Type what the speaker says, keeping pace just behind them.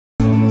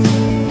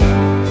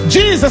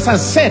Jesus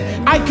has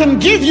said, I can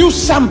give you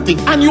something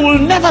and you will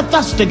never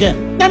thirst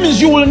again. That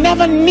means you will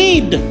never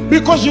need,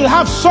 because you'll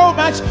have so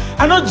much,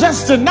 and not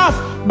just enough,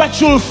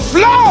 but you'll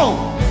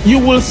flow. You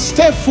will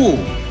stay full.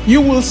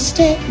 You will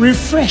stay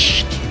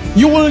refreshed.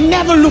 You will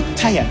never look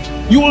tired.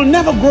 You will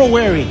never grow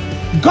weary.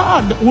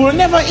 God will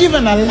never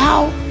even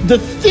allow the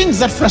things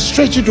that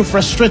frustrate you to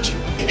frustrate you.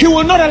 He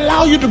will not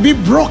allow you to be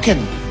broken.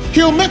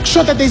 He'll make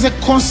sure that there's a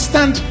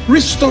constant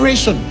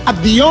restoration at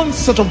the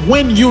onset of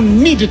when you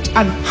need it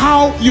and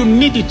how you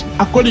need it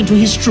according to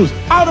His truth.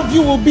 Out of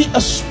you will be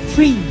a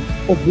spring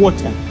of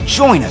water.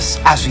 Join us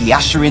as we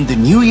usher in the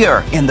new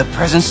year in the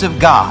presence of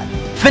God.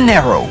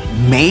 Phaneroo,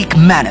 make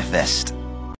manifest.